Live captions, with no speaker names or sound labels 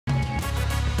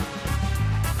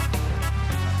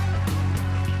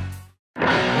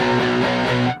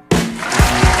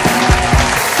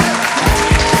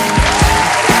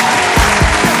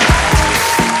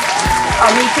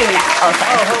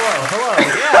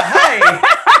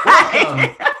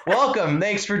welcome.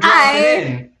 Thanks for dropping Hi.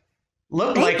 in.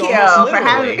 Looked Thank like you almost for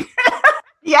literally. having.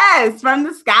 Yes, from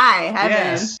the sky, heaven.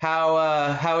 Yes.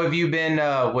 How have you been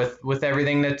with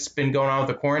everything that's been going on with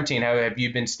the quarantine? How have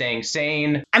you been staying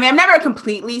sane? I mean, I'm never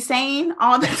completely sane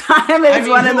all the time. I It's mean,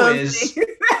 one of who those is? things.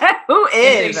 Who If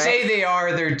they is, right? say they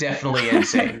are, they're definitely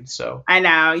insane. So. I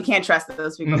know you can't trust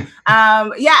those people.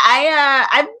 Yeah,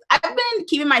 I've been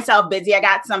keeping myself busy. I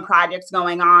got some projects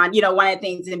going on. You know, one of the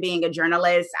things in being a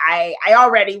journalist, I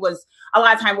already was a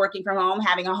lot of time working from home,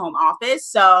 having a home office.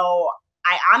 So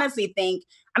I honestly think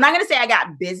I'm not going to say I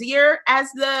got busier as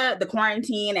the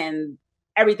quarantine and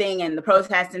everything and the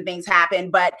protests and things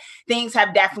happened, but things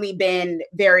have definitely been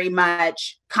very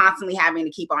much constantly having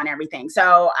to keep on everything.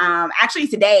 So actually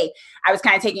today I was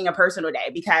kind of taking a personal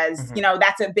day because, you know,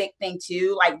 that's a big thing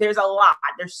too. Like there's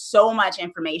so much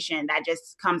information that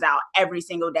just comes out every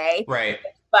single day. Right.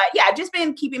 But yeah, I've just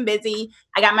been keeping busy.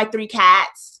 I got my 3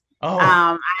 cats. Oh.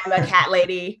 I'm a cat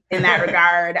lady in that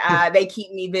regard. They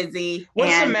keep me busy.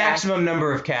 What's the maximum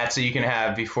number of cats that you can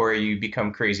have before you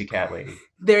become crazy cat lady?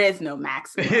 There is no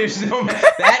maximum.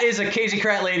 That is a crazy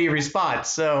cat lady response.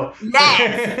 So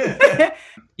yes.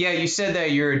 Yeah, you said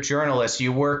that you're a journalist.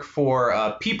 You work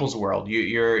for People's World.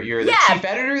 You're the chief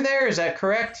editor there. Is that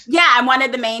correct? Yeah, I'm one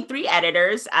of the main 3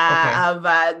 editors of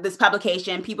this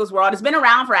publication. People's World has been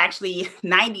around for actually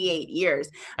 98 years.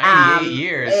 98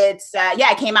 years. It's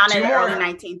it came out in the early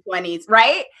 1920s,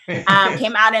 right?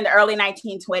 Came out in the early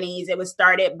 1920s. It was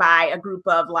started by a group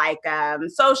of like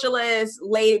socialists,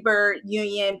 labor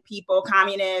union people,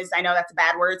 communists. I know that's a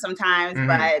bad word sometimes,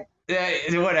 but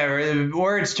whatever. The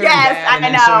words turn bad,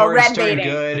 and then some words turn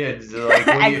good. It's like,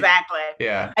 exactly.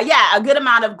 Yeah. Yeah, a good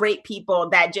amount of great people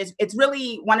that it's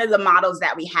really one of the models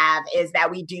that we have is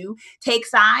that we do take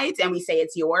sides and we say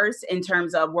it's yours in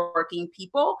terms of working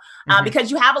people because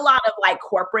you have a lot of like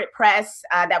corporate press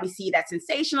that we see that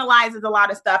sensationalizes a lot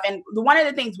of stuff. And one of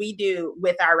the things we do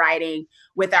with our writing,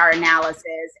 with our analysis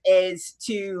is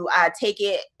to take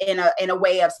it in a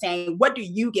way of saying, what do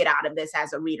you get out of this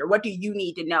as a reader? What do you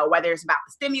need to know? Whether it's about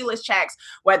the stimulus checks,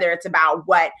 whether it's about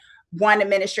what one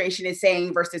administration is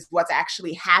saying versus what's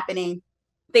actually happening,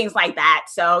 things like that.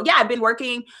 So yeah, I've been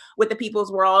working with the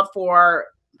People's World for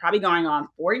probably going on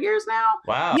 4 years now.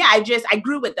 Wow. Yeah, I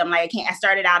grew with them. Like I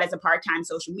started out as a part-time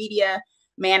social media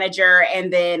manager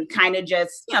and then kind of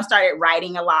just, started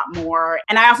writing a lot more.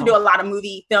 And I also do a lot of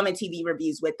movie, film, and TV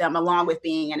reviews with them, along with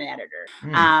being an editor.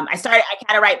 I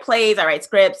kind of write plays, I write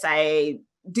scripts, I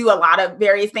do a lot of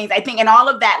various things, I think, and all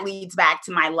of that leads back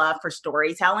to my love for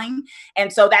storytelling.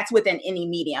 And so that's within any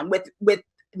medium. With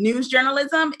news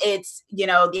journalism, it's,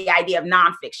 the idea of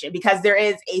nonfiction, because there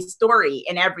is a story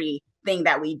in everything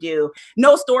that we do.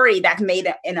 No story that's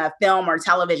made in a film or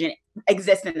television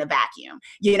exists in a vacuum.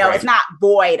 It's not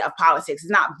void of politics. It's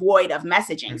not void of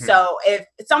messaging. So if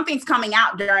something's coming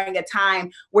out during a time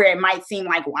where it might seem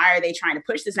like, why are they trying to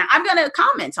push this now? I'm going to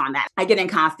comment on that. I get in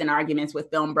constant arguments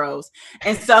with film bros.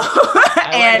 And so,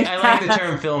 I like the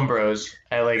term film bros.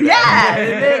 I like that.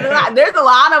 Yeah, there's a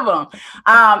lot of them.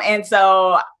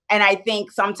 And I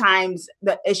think sometimes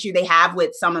the issue they have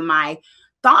with some of my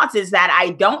thoughts is that I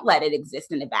don't let it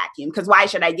exist in a vacuum, because why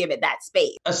should I give it that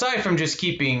space? Aside from just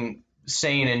keeping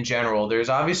sane in general, there's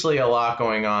obviously a lot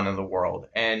going on in the world.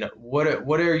 And what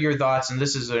are your thoughts? And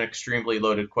this is an extremely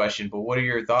loaded question, but what are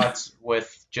your thoughts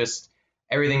with just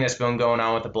everything that's been going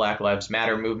on with the Black Lives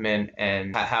Matter movement,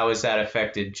 and how has that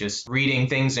affected just reading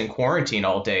things in quarantine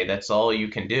all day? That's all you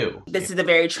can do. This is a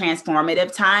very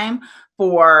transformative time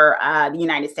for the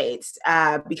United States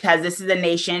because this is a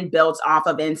nation built off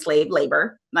of enslaved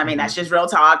labor. I mean, that's just real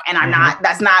talk. And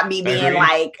that's not me being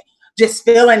like, just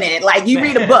feeling it. Like you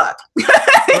read a book.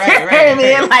 Right. I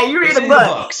mean, like you read a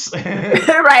book.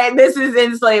 Right. This is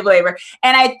enslaved labor.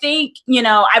 And I think,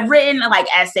 I've written like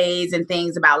essays and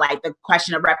things about like the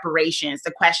question of reparations,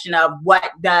 the question of what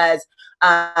does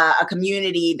a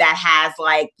community that has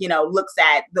like, looks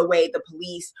at the way the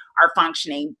police are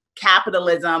functioning,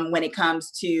 capitalism when it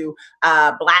comes to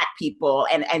Black people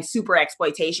and super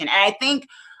exploitation. And I think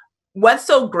what's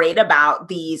so great about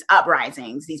these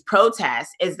uprisings, these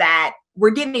protests, is that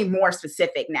we're getting more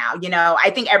specific now. I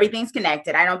think everything's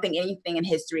connected. I don't think anything in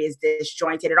history is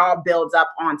disjointed. It all builds up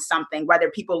on something, whether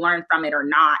people learn from it or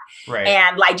not. Right.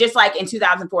 And just like in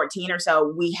 2014 or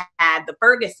so, we had the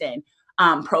Ferguson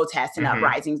protests and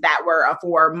uprisings that were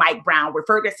for Mike Brown, where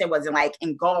Ferguson was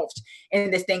engulfed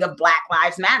in this thing of Black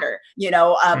Lives Matter,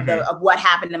 of what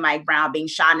happened to Mike Brown being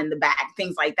shot in the back,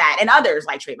 things like that. And others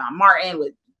like Trayvon Martin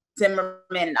with Zimmerman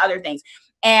and other things.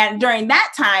 And during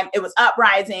that time, it was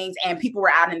uprisings and people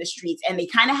were out in the streets and they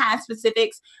kind of had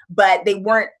specifics, but they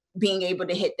weren't being able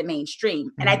to hit the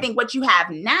mainstream. And I think what you have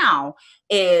now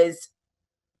is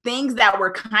things that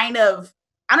were kind of,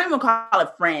 I don't even call it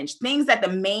fringe, things that the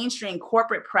mainstream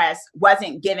corporate press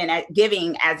wasn't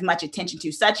giving as much attention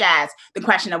to, such as the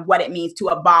question of what it means to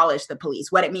abolish the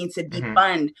police, what it means to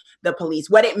defund the police,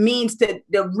 what it means to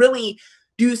really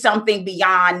do something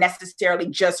beyond necessarily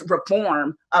just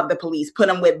reform of the police, put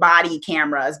them with body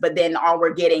cameras, but then all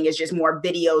we're getting is just more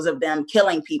videos of them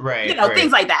killing people,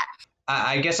 things like that.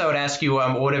 I guess I would ask you,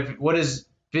 what has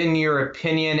been your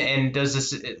opinion, and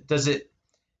does it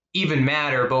even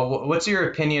matter? But what's your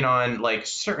opinion on like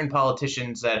certain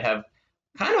politicians that have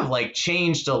kind of like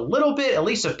changed a little bit, at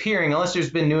least appearing, unless there's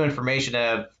been new information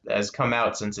that has come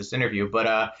out since this interview,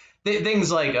 but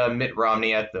things like Mitt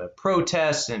Romney at the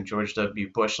protests and George W.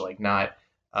 Bush like not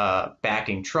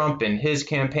backing Trump in his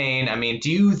campaign. I mean, do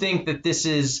you think that this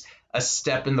is a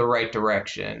step in the right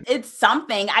direction? It's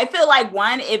something. I feel like,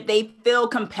 one, if they feel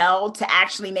compelled to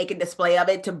actually make a display of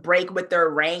it, to break with their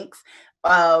ranks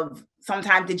of,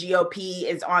 sometimes the GOP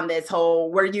is on this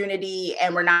whole, we're unity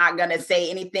and we're not going to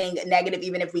say anything negative,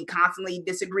 even if we constantly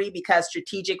disagree, because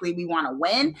strategically we want to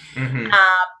win.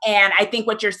 And I think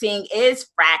what you're seeing is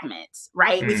fragments,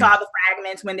 right? We saw the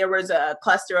fragments when there was a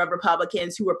cluster of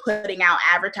Republicans who were putting out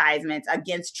advertisements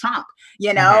against Trump,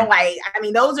 like, I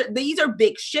mean, these are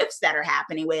big shifts that are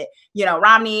happening with,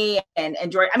 Romney and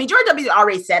George. I mean, George W.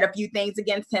 already said a few things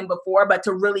against him before, but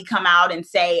to really come out and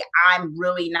say, I'm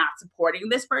really not supporting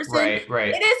this person.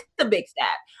 Right. It is a big step.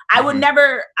 I would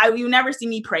never see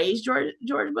me praise George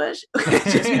Bush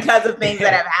just because of things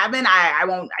that have happened. I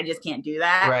won't. I just can't do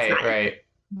that. Right.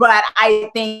 But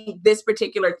I think this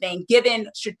particular thing, given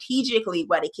strategically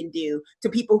what it can do to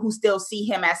people who still see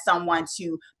him as someone,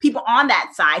 to people on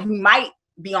that side who might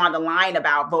be on the line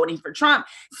about voting for Trump,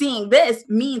 seeing this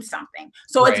means something.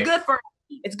 So it's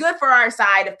good for our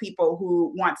side of people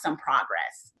who want some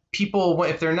progress. People,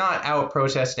 if they're not out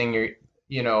protesting,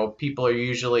 people are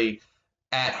usually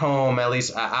at home. At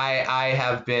least I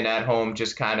have been at home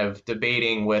just kind of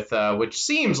debating with, which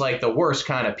seems like the worst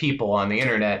kind of people on the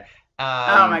internet.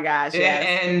 Oh my gosh.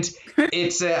 Yes. And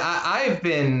it's, I've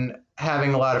been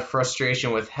having a lot of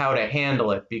frustration with how to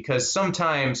handle it, because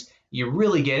sometimes you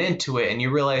really get into it and you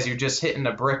realize you're just hitting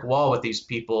a brick wall with these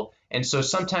people. And so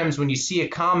sometimes when you see a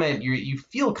comment, you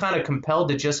feel kind of compelled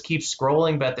to just keep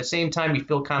scrolling, but at the same time, you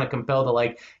feel kind of compelled to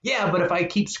like, yeah, but if I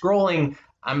keep scrolling,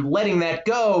 I'm letting that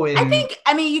go. And I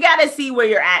mean, you got to see where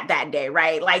you're at that day,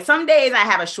 right? Like some days I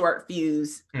have a shorter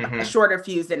fuse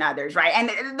than others, right?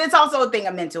 And there's also a thing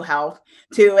of mental health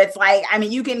too. It's like, I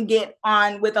mean, you can get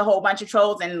on with a whole bunch of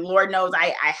trolls, and Lord knows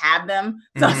I have them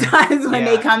sometimes when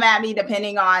they come at me,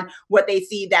 depending on what they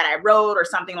see that I wrote or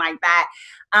something like that.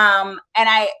 And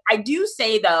I do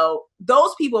say, though,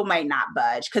 those people might not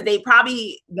budge because they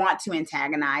probably want to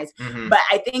antagonize. But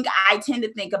I think I tend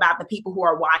to think about the people who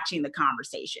are watching the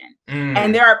conversation.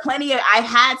 And there are I've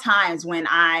had times when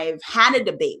I've had a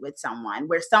debate with someone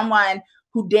where someone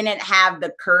who didn't have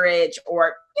the courage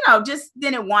or, just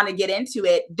didn't want to get into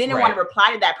it, didn't want to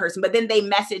reply to that person. But then they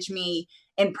message me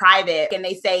in private and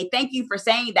they say, thank you for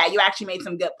saying that. You actually made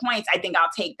some good points. I think I'll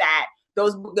take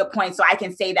those good points so I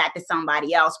can say that to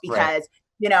somebody else because,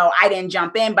 I didn't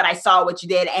jump in, but I saw what you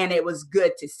did and it was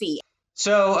good to see.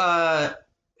 So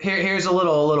here's a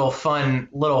little fun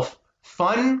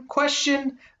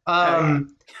question.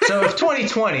 So if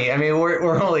 2020, I mean,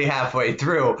 we're only halfway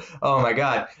through. Oh my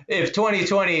God. If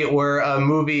 2020 were a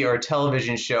movie or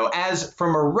television show, as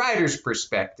from a writer's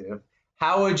perspective,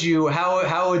 how would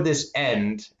this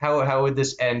end? How would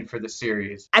this end for the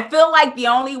series? I feel like the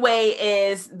only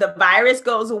way is the virus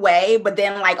goes away, but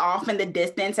then like off in the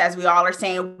distance, as we all are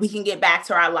saying, we can get back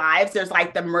to our lives. There's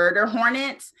like the murder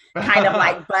hornets kind of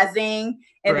like buzzing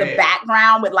in the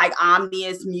background with like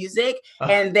ominous music.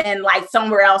 And then like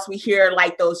somewhere else we hear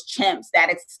like those chimps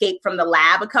that escaped from the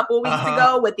lab a couple of weeks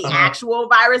ago with the actual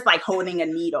virus, like holding a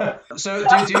needle. So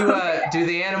do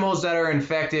the animals that are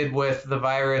infected with the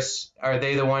virus, are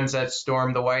they the ones that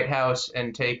storm the White House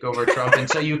and take over Trump? And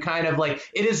so you kind of like,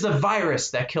 it is the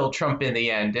virus that killed Trump in the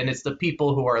end, and it's the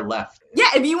people who are left. Yeah,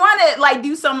 if you want to like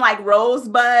do some like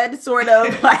Rosebud sort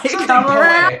of like come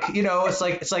poetic, around.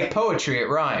 It's like poetry. It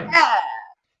rhymes. Yeah.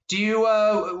 Do you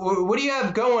what do you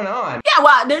have going on? Yeah,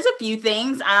 well, there's a few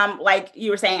things. Like you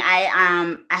were saying,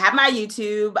 I have my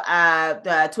YouTube,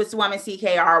 the Twisted Woman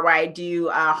CKR, where I do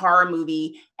horror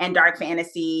movie and dark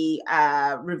fantasy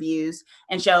reviews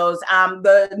and shows.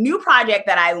 The new project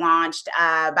that I launched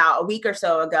about a week or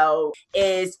so ago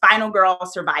is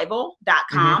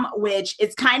finalgirlsurvival.com, which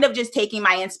is kind of just taking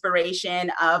my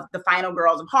inspiration of the final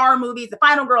girls of horror movies, the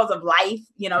final girls of life,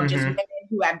 just women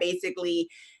who have basically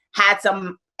had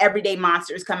some everyday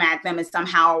monsters come at them and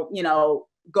somehow,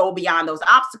 go beyond those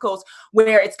obstacles,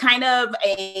 where it's kind of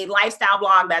a lifestyle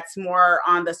blog that's more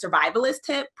on the survivalist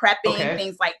tip, prepping,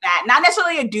 things like that. Not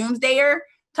necessarily a doomsdayer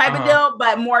type of deal,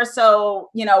 but more so,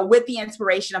 with the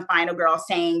inspiration of Final Girl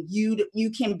saying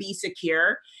you can be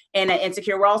secure in an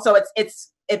insecure world. So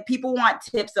it's if people want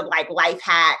tips of like life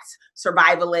hacks,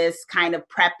 survivalist kind of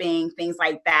prepping, things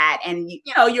like that, and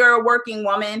you're a working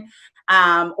woman,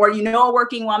 or a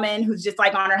working woman who's just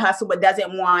like on her hustle but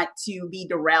doesn't want to be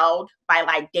derailed by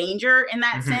like danger in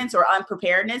that sense or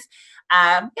unpreparedness,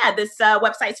 this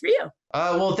website's for you.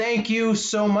 Well, thank you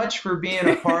so much for being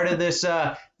a part of this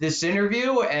this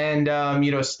interview,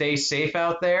 and stay safe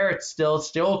out there. It's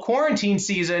still quarantine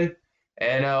season,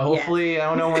 and hopefully, I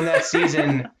don't know when that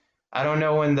season. I don't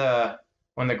know when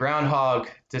the groundhog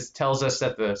just tells us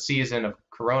that the season of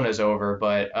Corona's over,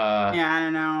 but I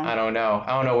don't know. I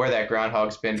don't know where that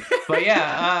groundhog's been. But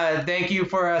yeah, thank you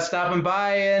for stopping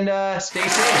by, and stay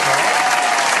safe. All right?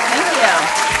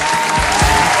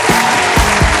 Thank you.